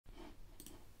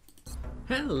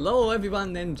Hello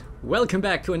everyone and welcome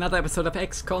back to another episode of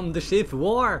XCOM The SHIV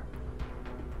War.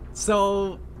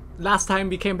 So, last time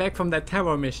we came back from that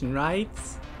terror mission, right?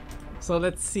 So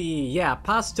let's see, yeah,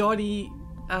 past Jordy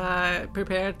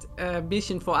prepared a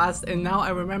mission for us, and now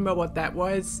I remember what that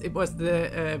was. It was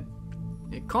the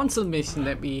console mission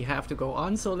that we have to go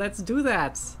on, so let's do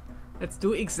that. Let's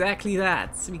do exactly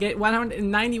that. We get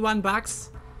 191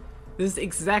 bucks. This is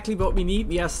exactly what we need.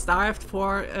 We are starved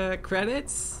for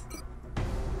credits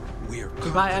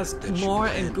to buy us more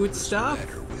and good stuff.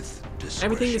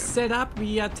 Everything is set up.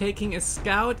 We are taking a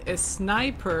scout, a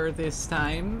sniper this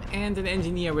time, and an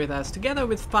engineer with us, together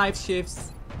with 5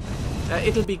 shifts.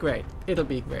 It'll be great. It'll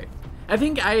be great. I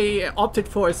think I opted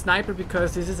for a sniper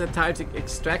because this is a target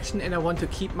extraction and I want to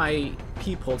keep my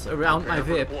peoples around my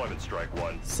VIP.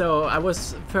 So I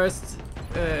was first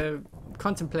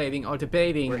contemplating or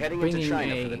debating bringing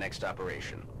China for the next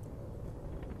operation.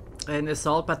 An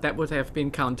assault, but that would have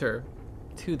been counter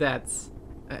to that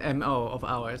MO of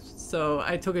ours. So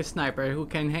I took a sniper who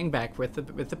can hang back with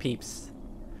the peeps.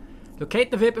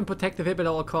 Locate the VIP and protect the VIP at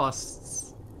all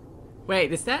costs.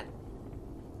 Wait, is that?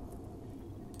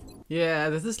 Yeah,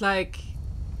 this is like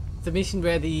the mission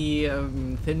where the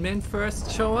Thin Men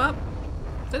first show up.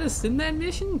 Is that a Thin Man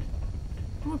mission?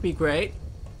 That would be great.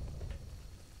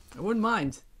 I wouldn't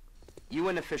mind.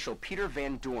 UN official Peter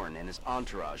Van Doorn and his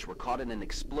entourage were caught in an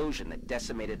explosion that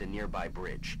decimated a nearby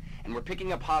bridge, and we're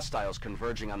picking up hostiles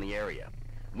converging on the area.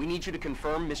 We need you to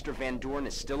confirm Mr. Van Doorn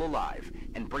is still alive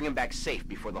and bring him back safe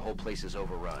before the whole place is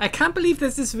overrun. I can't believe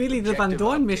this is really the Van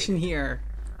Doorn mission here.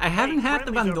 I haven't had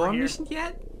the Van Doorn mission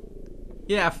yet?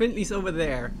 Yeah, Findley's over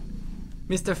there.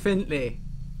 Mr. Findley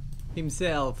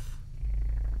himself.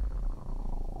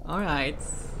 Alright.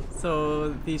 So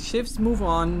the ships move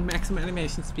on, maximum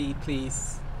animation speed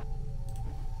please.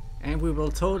 And we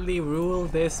will totally rule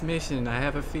this mission, I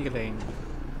have a feeling.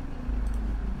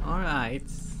 Alright,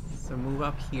 so move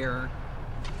up here.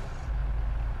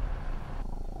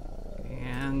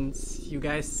 And you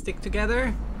guys stick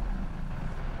together.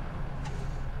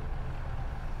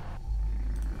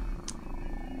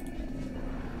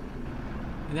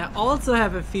 And I also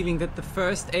have a feeling that the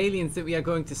first aliens that we are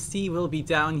going to see will be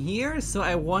down here, so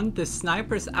I want the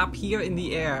snipers up here in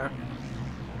the air.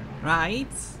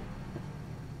 Right?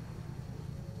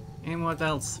 And what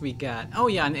else we got? Oh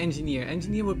yeah, an engineer.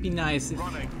 Engineer would be nice if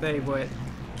they would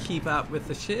keep up with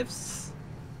the shifts.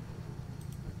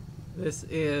 This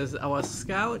is our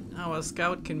scout. Our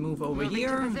scout can move over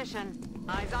here.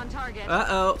 Eyes on target.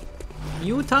 Uh-oh.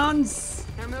 Mutons?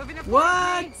 They're moving to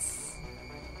what?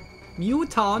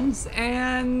 Mutons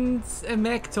and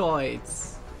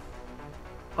mechtoids.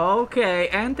 Okay,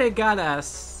 and they got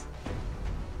us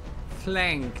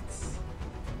flanked.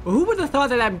 Who would have thought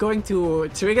that I'm going to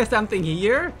trigger something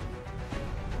here,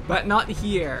 but not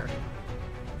here?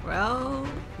 Well,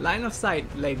 line of sight,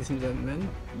 ladies and gentlemen.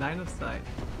 Line of sight.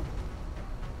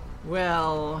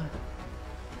 Well,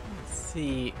 let's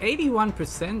see.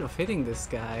 81% of hitting this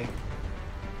guy.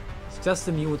 It's just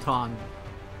a muton.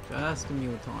 Just a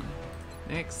muton.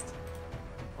 Next.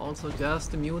 Also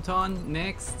just a muton.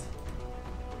 Next.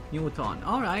 Muton.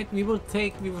 Alright, we will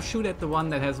shoot at the one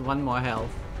that has 1 more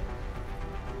health.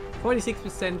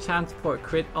 46% chance for a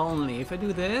crit only. If I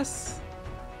do this,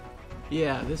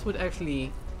 yeah, this would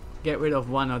actually get rid of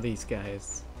one of these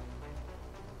guys.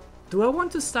 Do I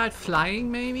want to start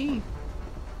flying maybe?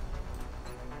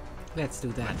 Let's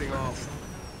do that.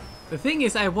 The thing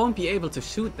is, I won't be able to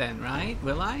shoot then, right?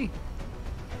 Will I?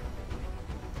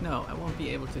 No, I won't be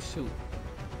able to shoot.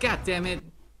 God damn it.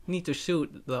 Need to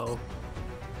shoot though.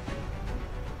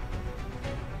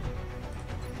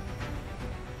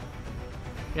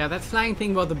 Yeah, that flying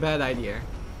thing was a bad idea.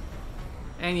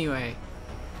 Anyway.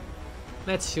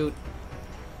 Let's shoot.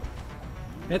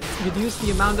 Let's reduce the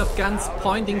amount of guns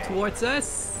pointing towards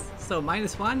us. So,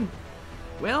 -1.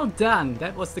 Well done.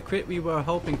 That was the crit we were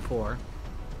hoping for.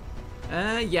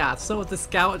 Yeah, so the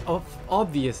scout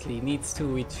obviously needs to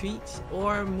retreat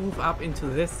or move up into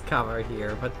this cover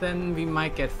here, but then we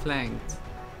might get flanked.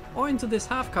 Or into this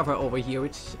half cover over here,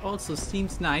 which also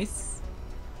seems nice.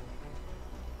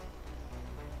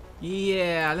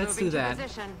 Yeah, let's do that.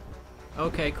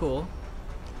 Okay, cool.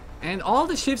 And all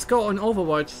the ships go on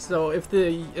Overwatch, so if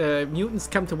the mutants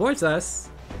come towards us,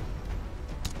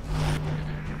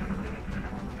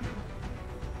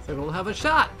 so we'll have a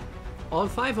shot. All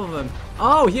 5 of them.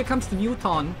 Oh, here comes the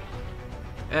muton.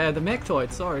 The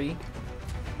mechtoid, sorry.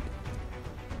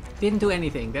 Didn't do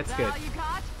anything, that's good.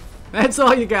 That's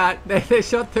all you got. They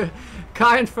shot the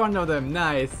car in front of them,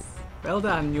 nice. Well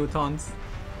done, mutons.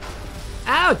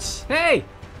 Ouch! Hey!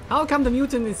 How come the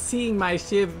mutant is seeing my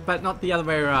shiv but not the other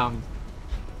way around?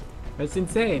 That's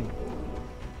insane.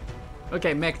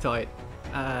 Okay, Mechtoid.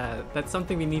 That's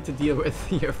something we need to deal with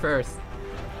here first.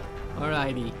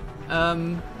 Alrighty.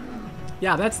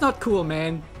 Yeah, that's not cool,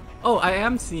 man. Oh, I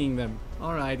am seeing them.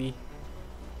 Alrighty.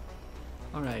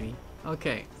 Alrighty.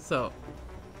 Okay, so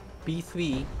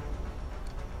B3.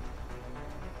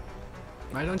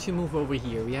 Why don't you move over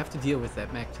here? We have to deal with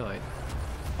that Mechtoid.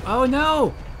 Oh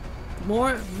no!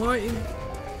 More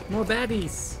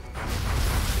baddies.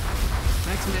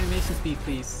 Maximum animation speed,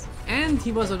 please. And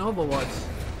he was on Overwatch.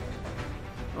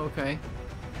 Okay.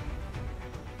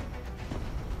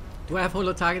 Do I have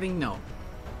holo targeting? No.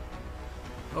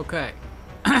 Okay.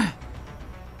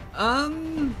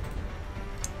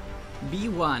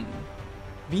 B1.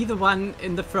 Be the one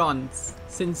in the front,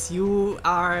 since you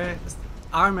are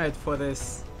armored for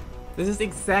this. This is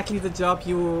exactly the job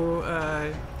you've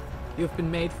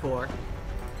been made for.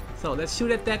 So let's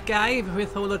shoot at that guy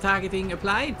with holo targeting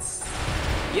applied.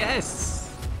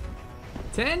 Yes!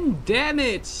 10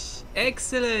 damage!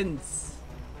 Excellent!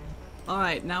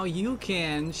 Alright, now you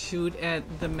can shoot at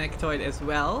the Mechtoid as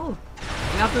well.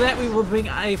 And after that we will bring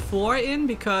I4 in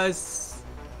because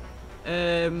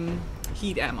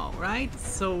heat ammo, right?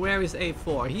 So where is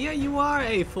A4? Here you are,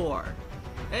 A4.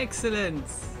 Excellent!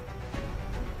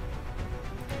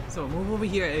 So move over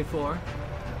here, A4.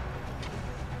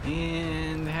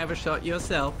 And have a shot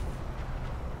yourself.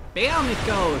 Bam, it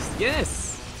goes!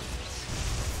 Yes!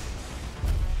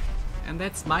 And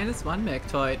that's -1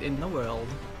 Mechtoid in the world.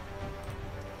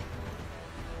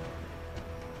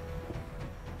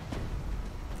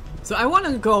 So I want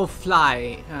to go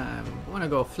fly. Want to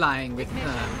go flying with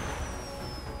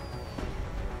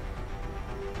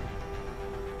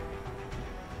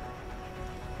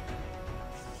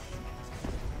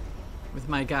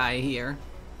my guy here.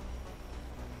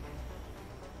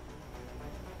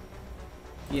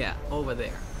 Yeah, over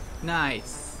there.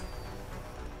 Nice.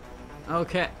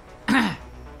 Okay.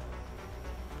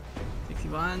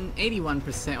 61,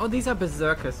 81%. Oh, these are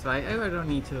berserkers, right? I don't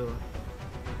need to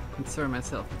concern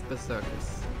myself with berserkers.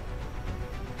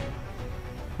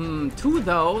 2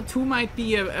 though. 2 might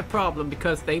be a problem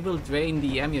because they will drain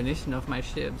the ammunition of my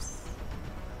ships.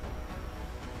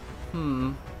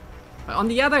 But on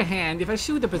the other hand, if I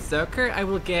shoot a berserker, I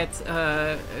will get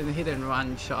a hit and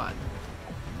run shot.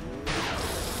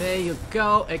 There you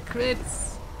go, a crit.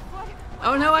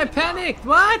 Oh no, I panicked!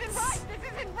 What? This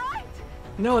isn't right!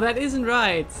 No, that isn't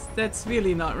right. That's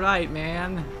really not right,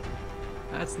 man.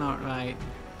 That's not right.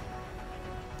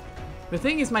 The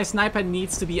thing is, my sniper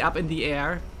needs to be up in the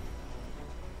air.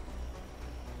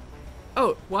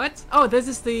 Oh, what? Oh, this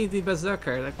is the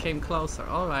berserker that came closer.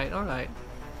 Alright, alright.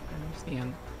 I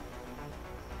understand.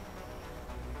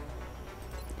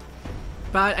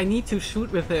 But I need to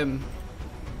shoot with him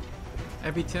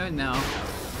every turn now.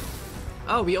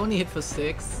 Oh, we only hit for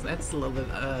 6. That's a little bit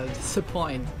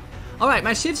disappointing. Alright,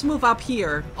 my ships move up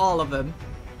here, all of them.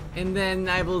 And then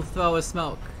I will throw a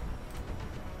smoke.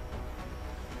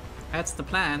 That's the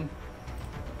plan.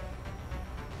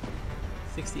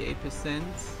 68%.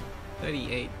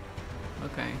 38.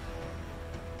 Okay.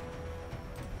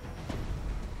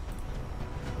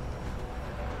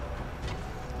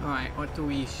 Alright, what do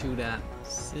we shoot at?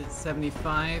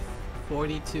 75,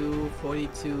 42,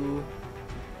 42,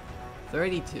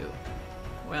 32.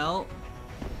 Well,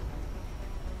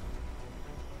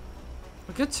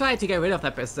 we could try to get rid of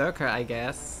that berserker, I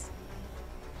guess.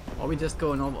 Or we just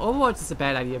go in over. Overwatch is a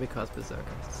bad idea because berserkers.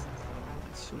 So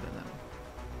let's shoot at them.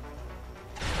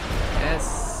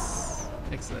 Yes!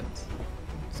 Excellent.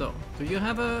 So, do you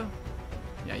have a...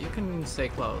 Yeah, you can stay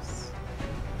close.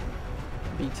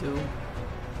 B2.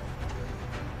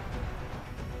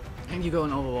 And you go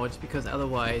in Overwatch because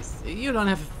otherwise you don't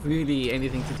have really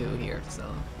anything to do here, so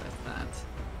that's that.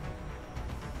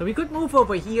 So we could move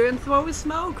over here and throw a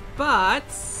smoke, but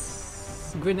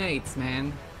grenades,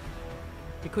 man.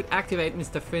 We could activate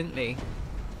Mr. Friendly.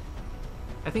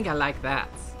 I think I like that.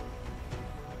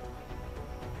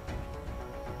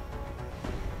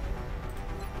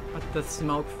 But the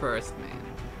smoke first, man.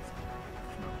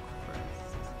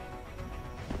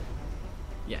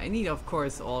 Yeah, I need, of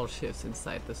course, all ships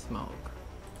inside the smoke.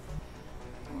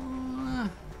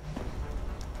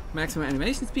 Maximum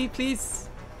animation speed, please.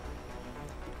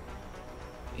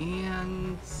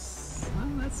 And... well,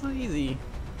 that's not easy.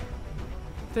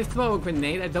 If I throw a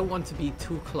grenade, I don't want to be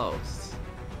too close.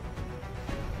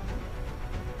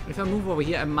 If I move over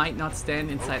here, I might not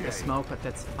stand inside the smoke, but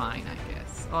that's fine, I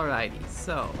guess. Alrighty,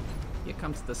 so... here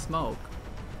comes the smoke.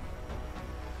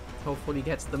 Hopefully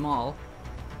gets them all.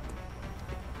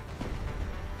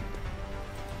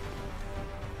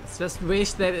 Just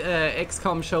wish that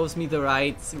XCOM shows me the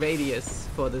right radius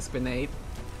for this grenade.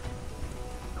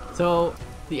 So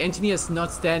the engineer's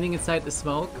not standing inside the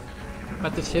smoke,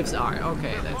 but the shivs are.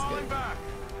 Okay, that's good.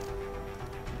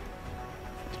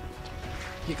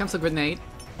 Here comes a grenade.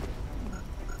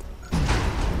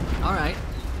 Alright.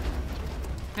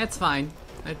 That's fine.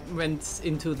 It went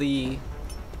into the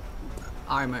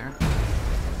armor.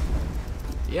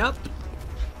 Yep.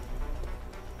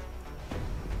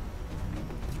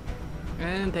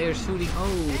 And they are shooting.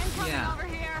 Oh, yeah. Over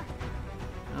here.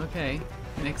 Okay.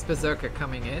 Next berserker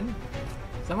coming in.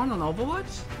 Someone on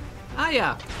Overwatch? Ah,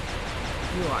 yeah.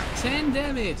 You are 10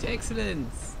 damage. Excellent.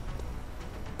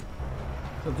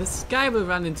 So this guy will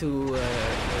run into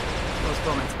close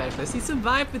combat specialist. He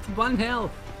survived with 1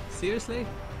 health. Seriously?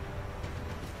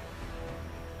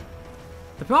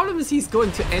 The problem is he's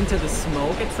going to enter the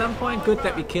smoke at some point. Good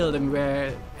that we killed him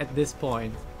at this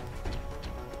point.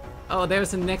 Oh,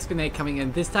 there's the next grenade coming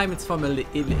in. This time it's from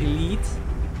elite.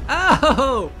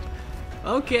 Oh!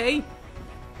 Okay.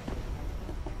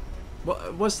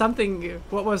 What was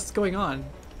going on?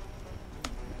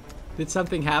 Did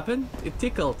something happen? It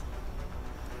tickled.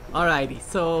 Alrighty,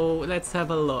 so let's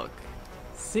have a look.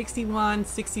 61,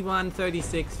 61,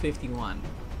 36, 51.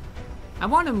 I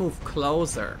want to move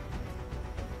closer.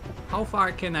 How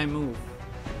far can I move?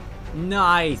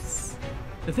 Nice!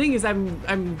 The thing is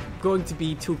I'm going to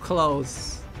be too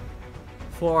close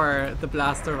for the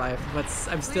blaster rifle, but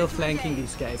I'm still flanking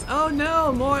these guys. Oh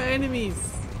no! More enemies!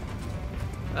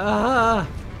 Ah!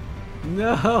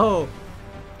 No!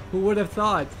 Who would have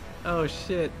thought? Oh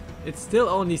shit. It's still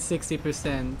only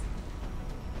 60%.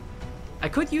 I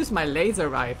could use my laser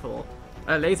rifle,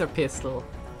 laser pistol,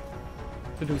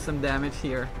 to do some damage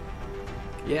here.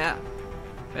 Yeah,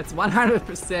 that's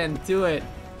 100%. Do it.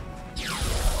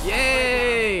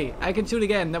 Yay! I can shoot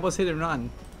again. That was hit and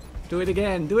run. Do it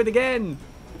again. Do it again.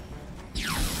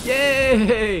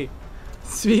 Yay!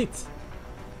 Sweet.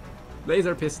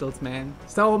 Laser pistols, man.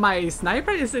 So my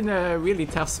sniper is in a really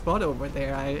tough spot over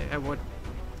there. I would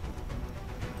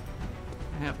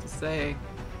have to say.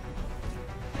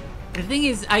 The thing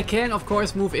is, I can of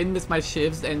course move in with my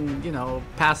shivs and, you know,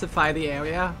 pacify the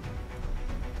area.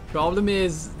 Problem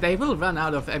is, they will run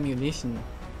out of ammunition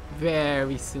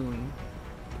very soon.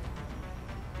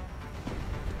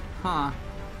 Huh.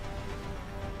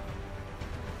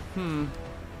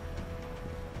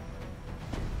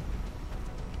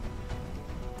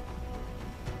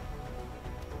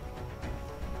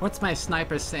 What's my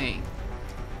sniper saying?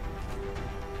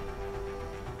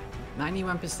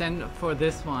 91% for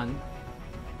this one.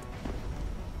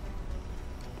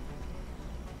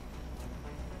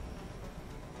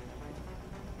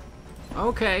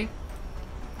 Okay.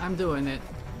 I'm doing it.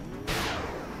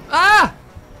 Ah!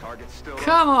 Target's still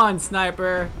Come on,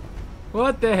 sniper.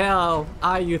 What the hell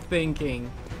are you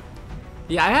thinking?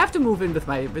 Yeah, I have to move in with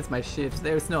my shifts.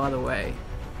 There's no other way.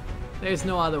 There's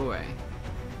no other way.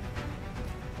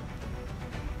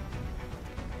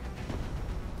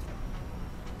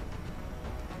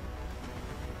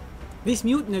 These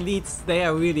mutant elites, they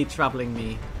are really troubling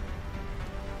me.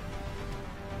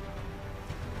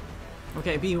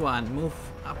 Okay, B1, move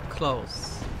up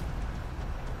close.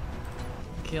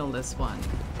 Kill this one.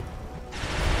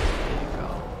 There you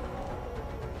go.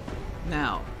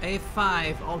 Now,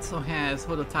 A5 also has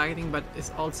auto targeting, but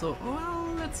is also,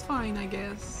 well, that's fine, I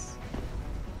guess.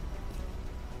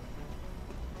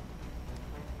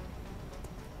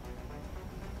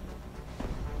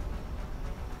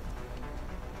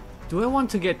 Do I want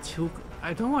to get too...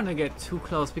 I don't want to get too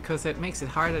close because it makes it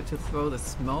harder to throw the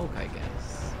smoke, I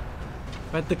guess.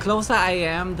 But the closer I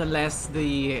am, the less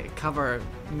the cover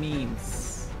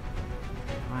means.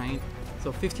 Right?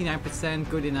 So 59%,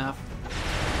 good enough.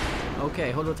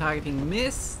 Okay, holo targeting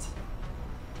missed.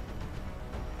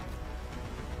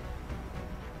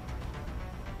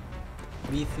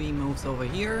 V3 moves over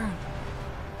here.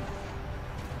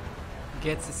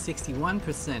 Gets a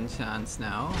 61% chance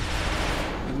now.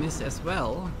 We miss as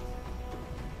well.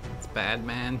 It's bad,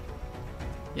 man.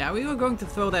 Yeah, we were going to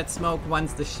throw that smoke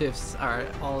once the shifts are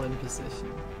all in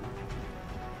position.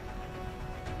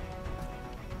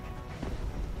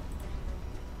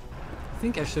 I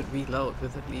think I should reload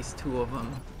with at least 2 of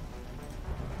them.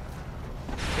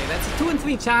 Okay, that's a 2 in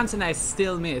 3 chance and I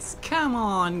still miss. Come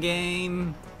on,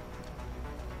 game.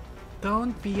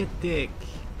 Don't be a dick.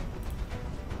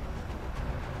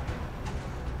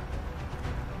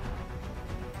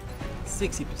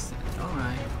 %,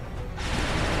 alright.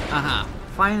 Aha,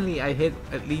 finally I hit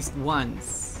at least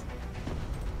once.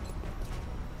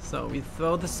 So we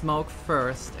throw the smoke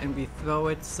first and we throw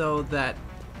it so that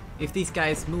if these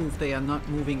guys move, they are not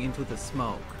moving into the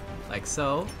smoke. Like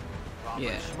so.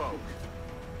 Yeah.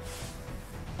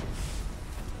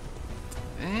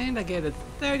 And I get a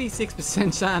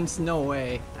 36% chance. No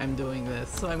way I'm doing this.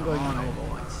 So I'm going on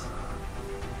Overwatch.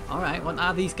 Alright, what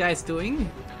are these guys doing?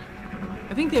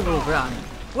 I think they will run.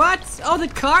 What? Oh, the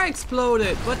car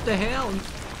exploded! What the hell?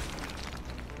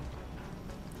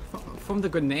 From the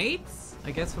grenades?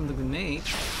 I guess from the grenades.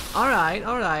 Alright,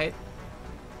 alright.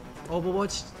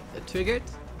 Overwatch triggered.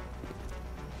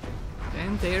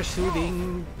 And they're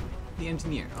shooting the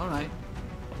engineer. Alright.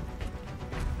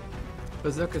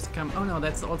 Berserkers come. Oh no,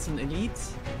 that's also an elite.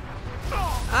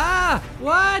 Ah!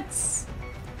 What?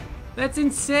 That's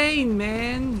insane,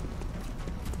 man.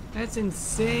 That's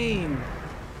insane.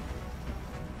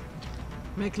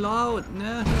 McLeod,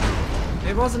 no.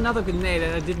 There was another grenade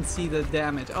and I didn't see the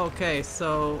damage. Okay,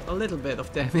 so a little bit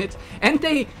of damage. And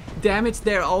they damaged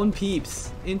their own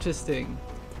peeps. Interesting.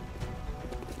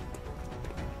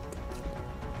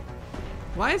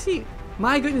 Why is he...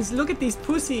 My goodness, look at these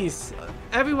pussies.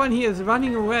 Everyone here is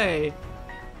running away.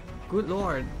 Good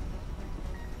lord.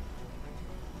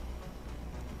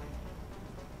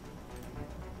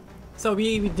 So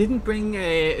we didn't bring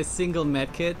a single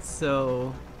medkit,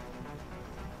 so...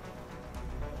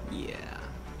 Yeah.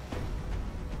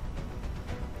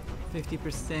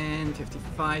 50%,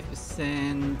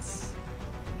 55%.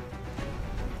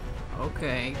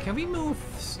 Okay, can we move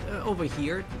over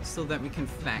here so that we can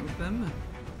flank them?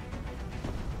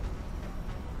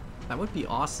 That would be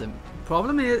awesome.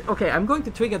 Problem is, okay, I'm going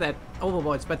to trigger that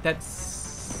Overwatch, but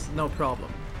that's no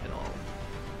problem at all.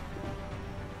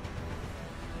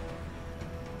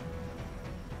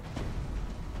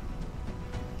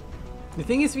 The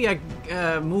thing is, we are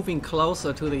moving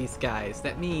closer to these guys.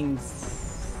 That means...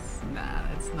 Nah,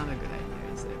 that's not a good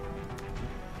idea, is it?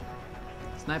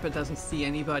 Sniper doesn't see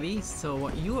anybody, so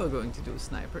what you are going to do,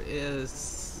 Sniper,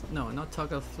 is... No, not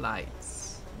toggle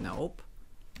flights. Nope.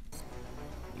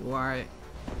 You are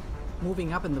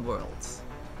moving up in the world.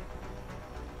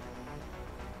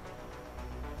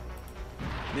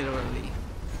 Literally.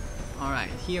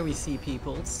 Alright, here we see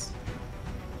peoples.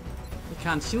 We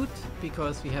can't shoot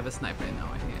because we have a sniper in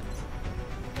our hand.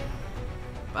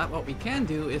 But what we can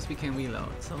do is we can reload.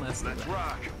 So let's do that.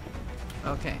 Rock.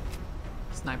 Okay.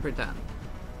 Sniper done.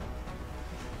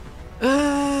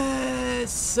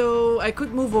 So I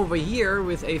could move over here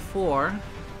with A4.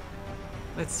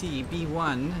 Let's see,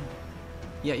 B1.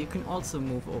 Yeah, you can also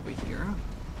move over here.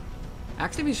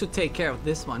 Actually, we should take care of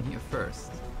this one here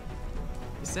first.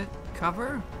 Is that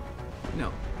cover?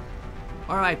 No.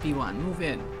 Alright, B1, move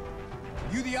in.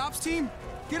 You the ops team?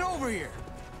 Get over here!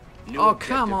 Oh,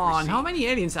 come on. How many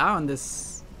aliens are on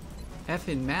this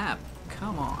effing map?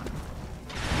 Come on.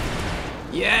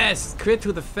 Yes! Crit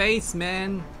to the face,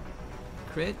 man.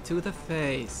 Crit to the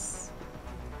face.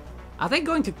 Are they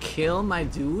going to kill my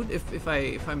dude if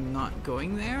I'm not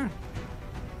going there?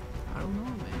 I don't know,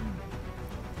 man.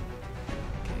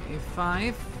 Okay,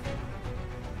 5.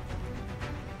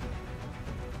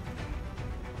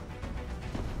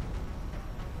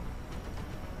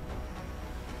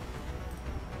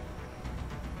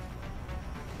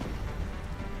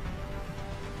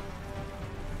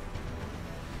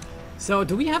 So,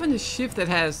 do we have a shift that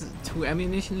has 2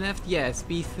 ammunition left? Yes,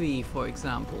 B3 for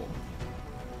example.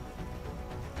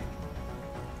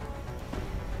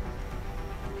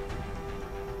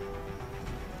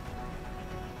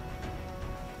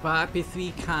 But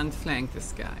B3 can't flank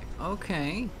this guy.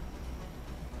 Okay.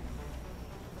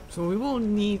 So we will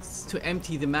need to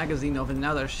empty the magazine of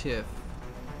another shift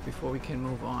before we can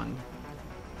move on.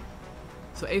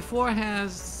 So A4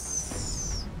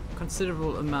 has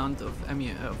considerable amount of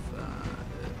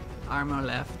armor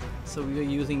left, so we are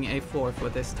using A4 for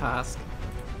this task.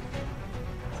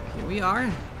 So here we are.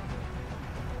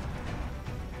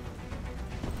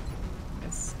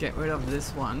 Let's get rid of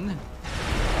this one.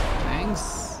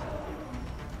 Thanks.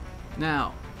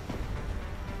 Now,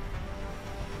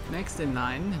 next in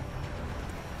line.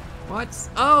 What?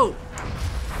 Oh!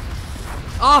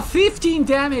 Oh, 15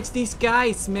 damage, these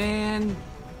guys, man.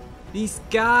 These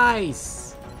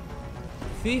guys.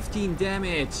 15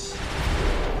 damage.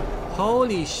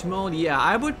 Holy schmoly. Yeah,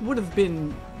 I would have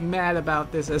been mad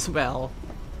about this as well.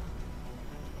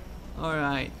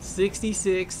 Alright,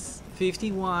 66,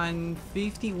 51,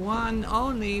 51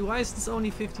 only. Why is this only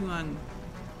 51?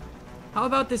 How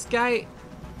about this guy?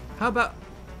 How about...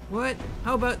 What?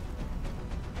 How about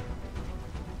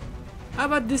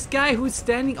this guy who's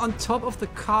standing on top of the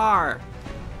car?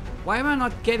 Why am I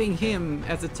not getting him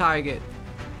as a target?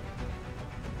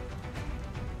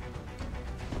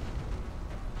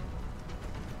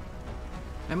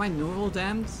 Am I neural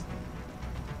damned?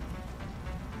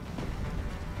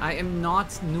 I am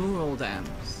not neural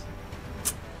dams.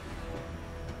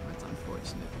 That's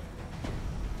unfortunate.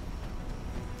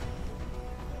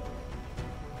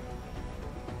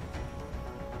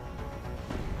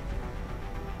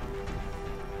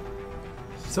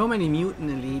 So many mutant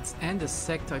elites and a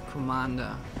sector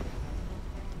commander.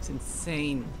 It's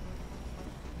insane.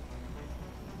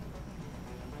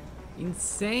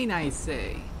 Insane, I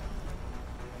say.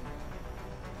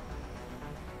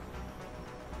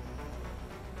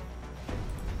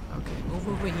 Okay, move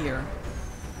over here.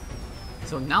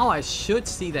 So now I should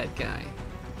see that guy.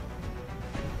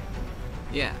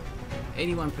 Yeah,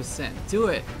 81%. Do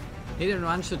it. Hit and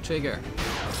run should trigger.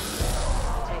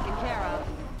 Taken care of.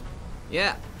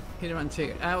 Yeah, hit and run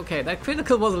trigger. Okay, that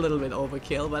critical was a little bit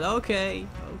overkill, but okay.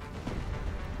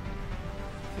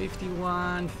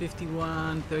 51,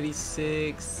 51,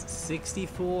 36,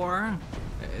 64.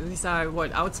 These are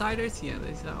what, outsiders? Yeah,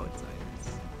 these are outsiders.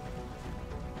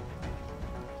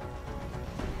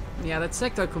 Yeah, that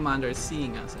sector commander is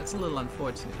seeing us. That's a little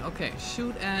unfortunate. Okay,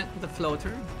 shoot at the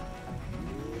floater.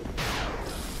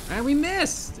 And we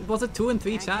missed! It was a 2 and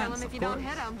 3 Can't kill chance, him if of you course. don't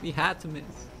hit him. We had to miss.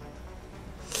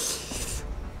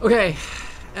 Okay.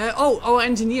 Oh, our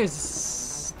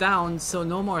engineer's down, so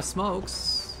no more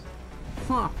smokes.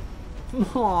 Huh.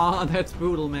 Aw, that's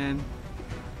brutal, man.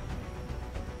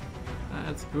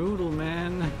 That's brutal,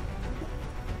 man.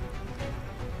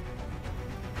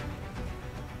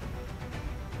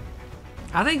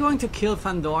 Are they going to kill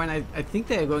Van Doorn? I think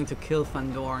they are going to kill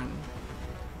Van Doorn.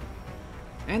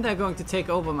 And they're going to take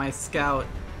over my scout.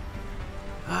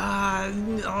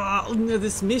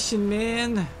 This mission,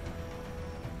 man.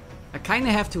 I kind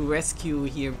of have to rescue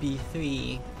here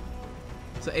B3.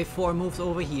 So A4 moves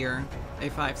over here.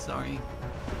 A5, sorry.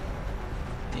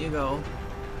 There you go.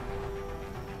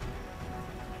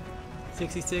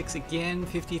 66 again,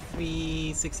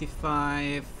 53,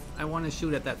 65. I want to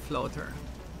shoot at that floater.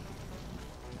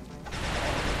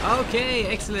 Okay,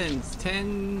 excellent.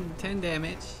 10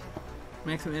 damage.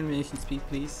 Maximum animation speed,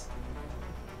 please.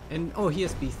 And oh,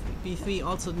 here's B3. B3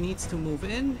 also needs to move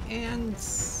in. And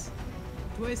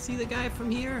do I see the guy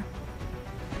from here?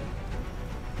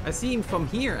 I see him from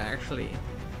here, actually.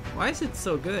 Why is it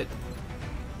so good?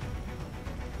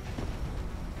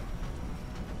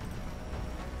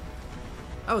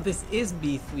 Oh, this is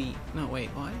B3. No, wait,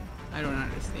 what? I don't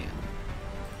understand.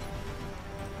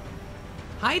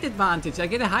 Height advantage. I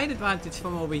get a height advantage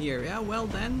from over here. Yeah, well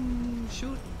then,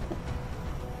 shoot.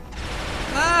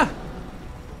 Ah!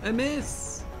 I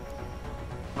miss.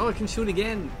 Oh, I can shoot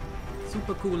again.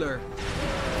 Super cooler.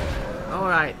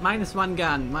 Alright, -1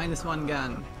 gun. -1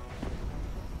 gun.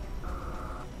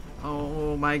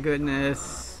 Oh my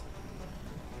goodness.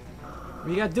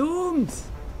 We got doomed!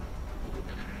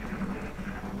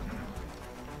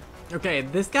 Okay,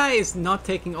 this guy is not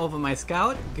taking over my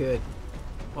scout. Good.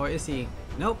 Or is he?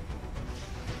 Nope.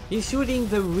 He's shooting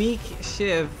the weak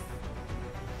Shiv.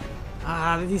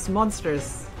 Ah, these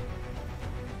monsters.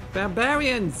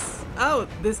 Barbarians! Oh,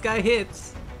 this guy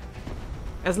hits.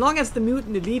 As long as the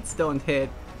mutant elites don't hit,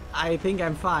 I think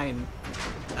I'm fine.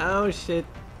 Oh shit.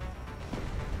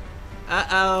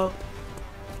 Uh-oh.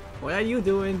 What are you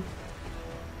doing?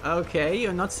 Okay,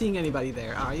 you're not seeing anybody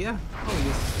there, are you? Oh,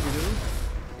 yes, you do.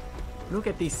 Look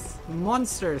at these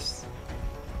monsters.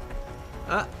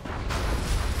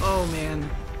 Oh man.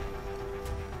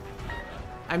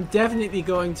 I'm definitely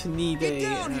going to need Get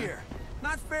down here!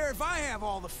 Not fair if I have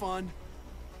all the fun.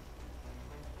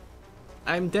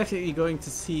 I'm definitely going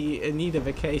to need a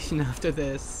vacation after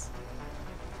this.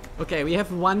 Okay, we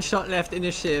have 1 shot left in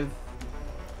the Shiv.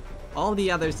 All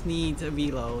the others need a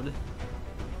reload.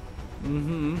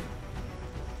 Mm-hmm.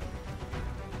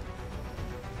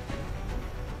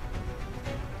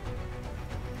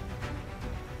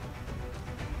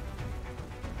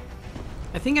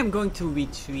 I think I'm going to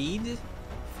retreat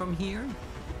from here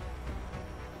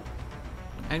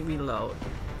and reload.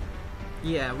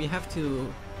 Yeah, we have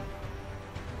to.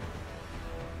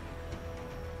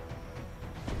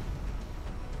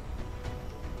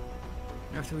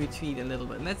 We have to retreat a little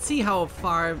bit. Let's see how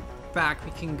far back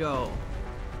we can go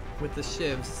with the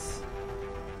shivs.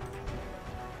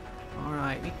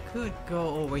 Alright, we could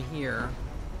go over here.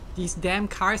 These damn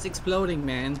cars exploding,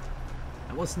 man.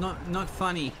 That was not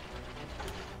funny.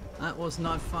 That was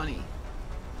not funny.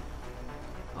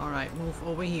 Alright, move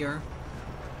over here.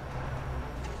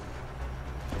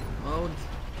 Load.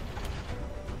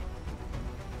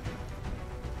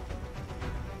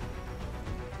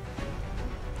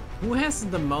 Who has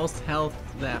the most health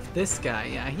left? This guy,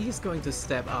 yeah, he's going to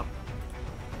step up.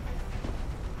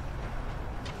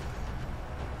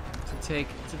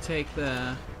 To take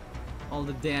all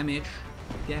the damage.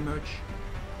 damage.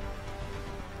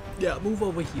 Yeah, move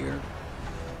over here.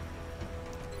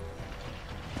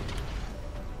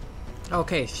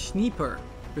 Okay, sniper.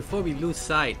 Before we lose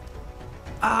sight.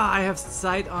 Ah, I have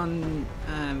sight on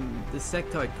the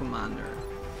sectoid commander.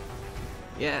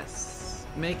 Yes,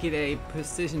 make it a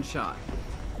precision shot.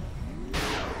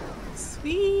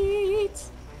 Sweet.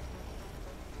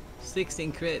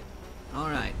 16 crit.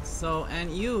 Alright, so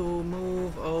and you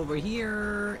move over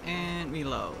here and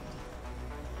reload.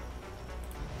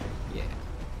 Yeah.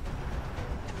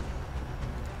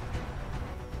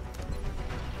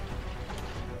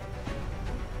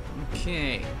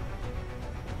 Okay.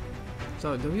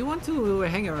 So do we want to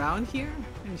hang around here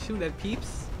and shoot at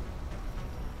peeps?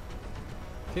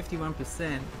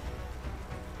 51%.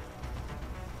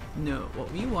 No,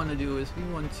 what we want to do is we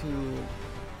want to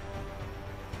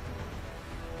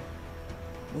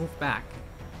move back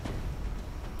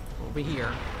over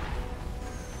here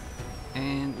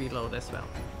and reload as well.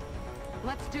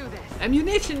 Let's do this.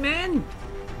 Ammunition, man!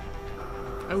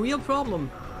 A real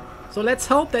problem. So let's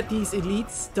hope that these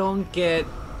elites don't get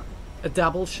a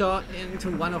double shot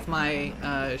into one of my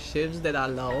shivs that are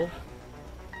low.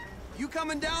 You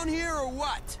coming down here or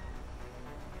what?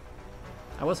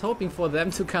 I was hoping for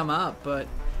them to come up, but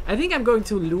I think I'm going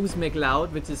to lose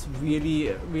McLeod, which is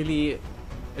really, really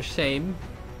a shame.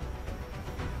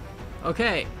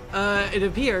 Okay, it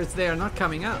appears they are not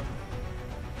coming up.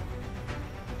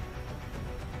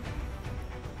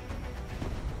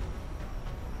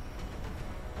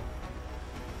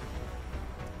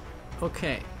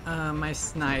 Okay, my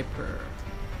sniper.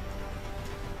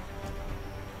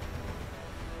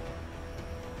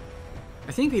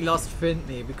 I think we lost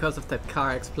Findlay because of that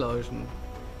car explosion.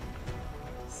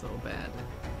 So bad.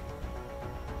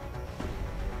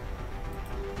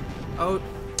 Oh.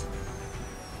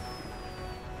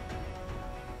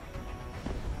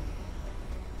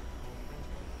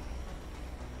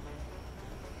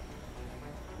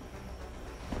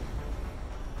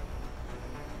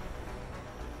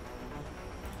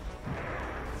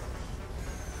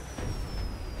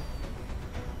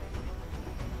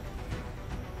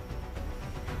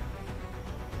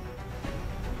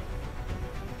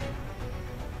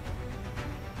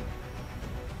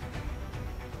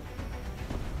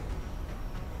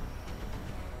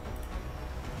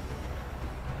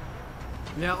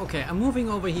 Yeah, okay, I'm moving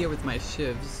over here with my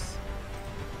shivs.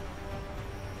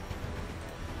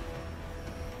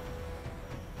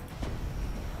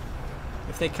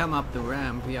 If they come up the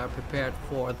ramp, we are prepared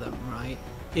for them, right?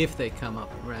 If they come up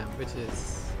the ramp, which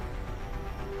is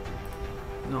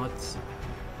not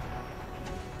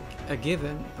a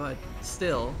given, but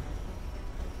still.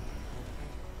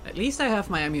 At least I have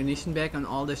my ammunition back on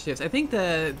all the shivs. I think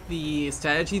the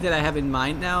strategy that I have in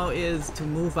mind now is to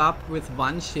move up with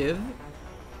one shiv,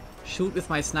 shoot with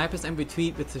my snipers and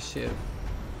retreat with the shiv.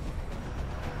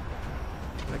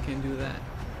 If I can do that.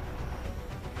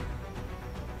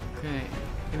 Okay,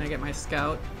 can I get my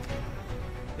scout?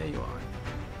 There you are.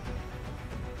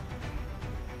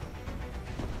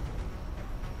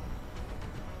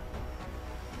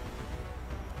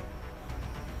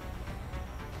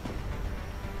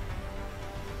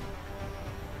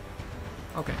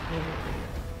 Okay, over here.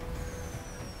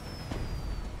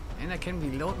 And I can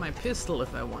reload my pistol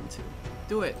if I want to.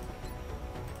 Do it.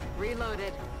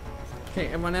 Reloaded. Okay,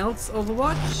 everyone else,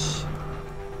 Overwatch?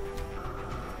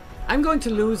 I'm going to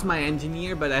lose my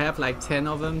engineer, but I have like 10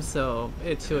 of them, so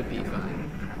it should be fine.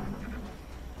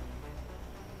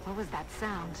 What was that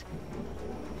sound?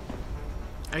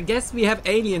 I guess we have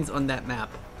aliens on that map.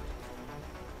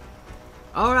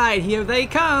 Alright, here they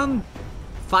come!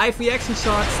 5 reaction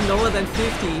shots, lower than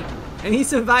 50. And he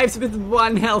survives with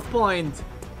 1 health point.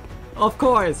 Of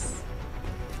course.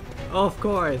 Of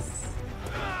course.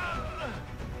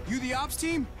 You the ops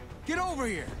team? Get over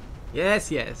here.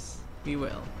 Yes, yes, we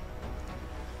will.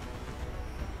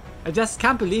 I just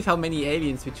can't believe how many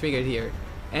aliens we triggered here.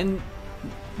 And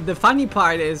the funny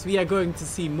part is we are going to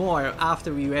see more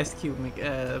after we rescue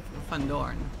Van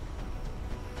Doorn.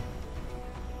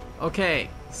 Okay,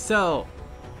 so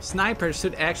Sniper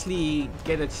should actually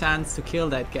get a chance to kill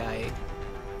that guy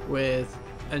with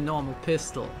a normal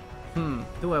pistol.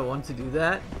 Do I want to do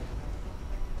that?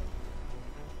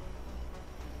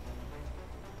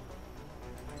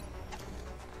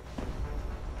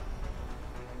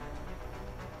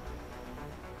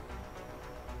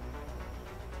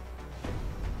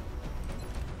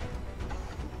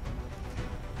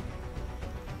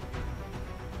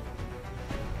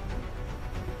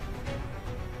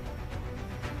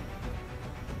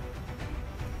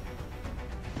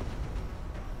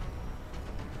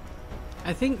 I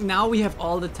I think now we have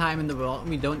all the time in the world.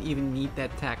 We don't even need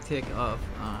that tactic of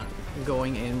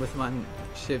going in with one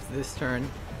shift this turn.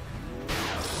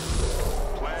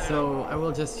 So I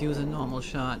will just use a normal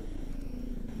shot.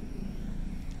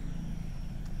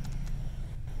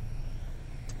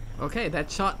 Okay, that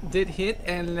shot did hit,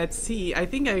 and let's see. I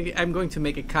think I'm going to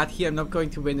make a cut here. I'm not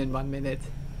going to win in 1 minute.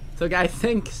 So guys,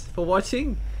 thanks for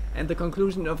watching, and the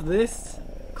conclusion of this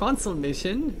console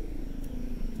mission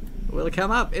will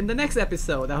come up in the next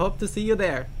episode. I hope to see you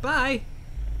there. Bye!